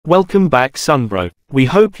Welcome back Sunbro. We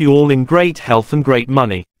hope you all in great health and great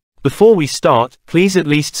money. Before we start, please at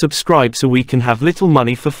least subscribe so we can have little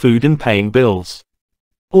money for food and paying bills.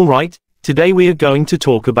 Alright, today we are going to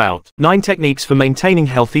talk about 9 techniques for maintaining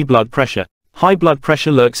healthy blood pressure. High blood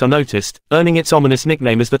pressure lurks unnoticed, earning its ominous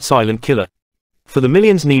nickname as that silent killer. For the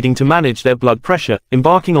millions needing to manage their blood pressure,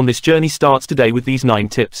 embarking on this journey starts today with these 9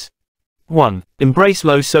 tips. 1. Embrace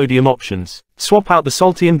low sodium options. Swap out the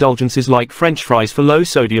salty indulgences like French fries for low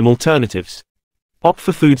sodium alternatives. Opt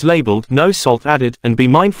for foods labeled no salt added and be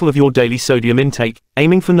mindful of your daily sodium intake,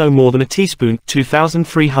 aiming for no more than a teaspoon,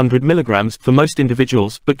 2,300 milligrams for most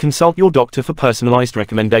individuals, but consult your doctor for personalized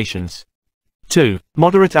recommendations. 2.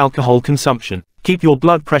 Moderate alcohol consumption. Keep your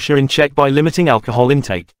blood pressure in check by limiting alcohol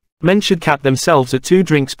intake. Men should cap themselves at 2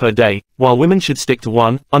 drinks per day, while women should stick to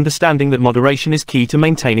 1, understanding that moderation is key to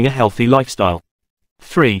maintaining a healthy lifestyle.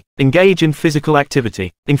 3. Engage in physical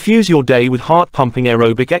activity. Infuse your day with heart-pumping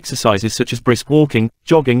aerobic exercises such as brisk walking,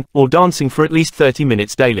 jogging, or dancing for at least 30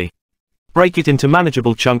 minutes daily. Break it into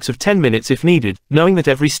manageable chunks of 10 minutes if needed, knowing that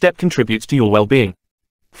every step contributes to your well-being.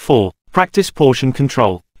 4. Practice portion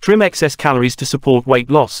control. Trim excess calories to support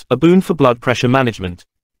weight loss, a boon for blood pressure management.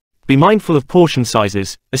 Be mindful of portion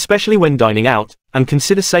sizes, especially when dining out, and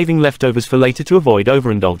consider saving leftovers for later to avoid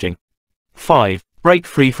overindulging. 5. Break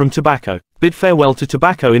free from tobacco. Bid farewell to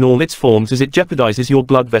tobacco in all its forms as it jeopardizes your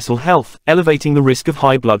blood vessel health, elevating the risk of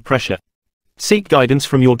high blood pressure. Seek guidance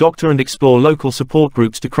from your doctor and explore local support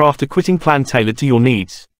groups to craft a quitting plan tailored to your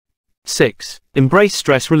needs. 6. Embrace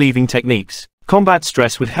stress-relieving techniques. Combat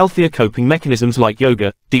stress with healthier coping mechanisms like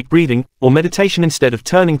yoga, deep breathing, or meditation instead of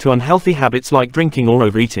turning to unhealthy habits like drinking or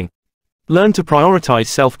overeating. Learn to prioritize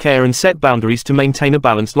self-care and set boundaries to maintain a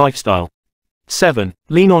balanced lifestyle. 7.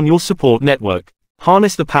 Lean on your support network.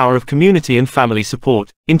 Harness the power of community and family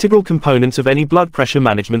support, integral components of any blood pressure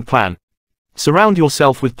management plan. Surround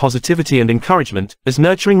yourself with positivity and encouragement, as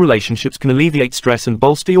nurturing relationships can alleviate stress and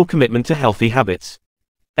bolster your commitment to healthy habits.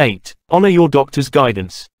 8. Honor your doctor's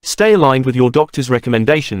guidance. Stay aligned with your doctor's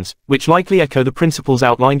recommendations, which likely echo the principles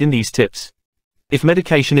outlined in these tips. If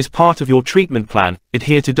medication is part of your treatment plan,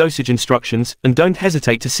 adhere to dosage instructions, and don't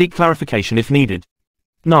hesitate to seek clarification if needed.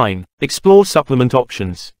 9. Explore supplement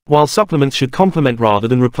options. While supplements should complement rather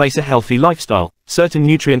than replace a healthy lifestyle, certain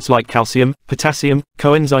nutrients like calcium, potassium,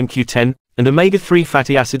 coenzyme Q10, and omega-3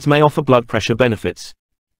 fatty acids may offer blood pressure benefits.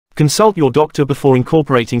 Consult your doctor before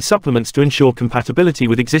incorporating supplements to ensure compatibility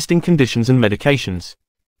with existing conditions and medications.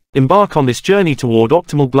 Embark on this journey toward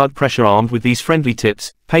optimal blood pressure armed with these friendly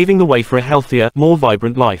tips, paving the way for a healthier, more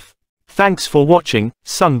vibrant life. Thanks for watching,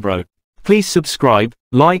 Sunbro. Please subscribe,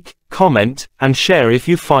 like, comment, and share if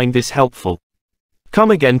you find this helpful.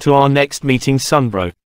 Come again to our next meeting Sunbro.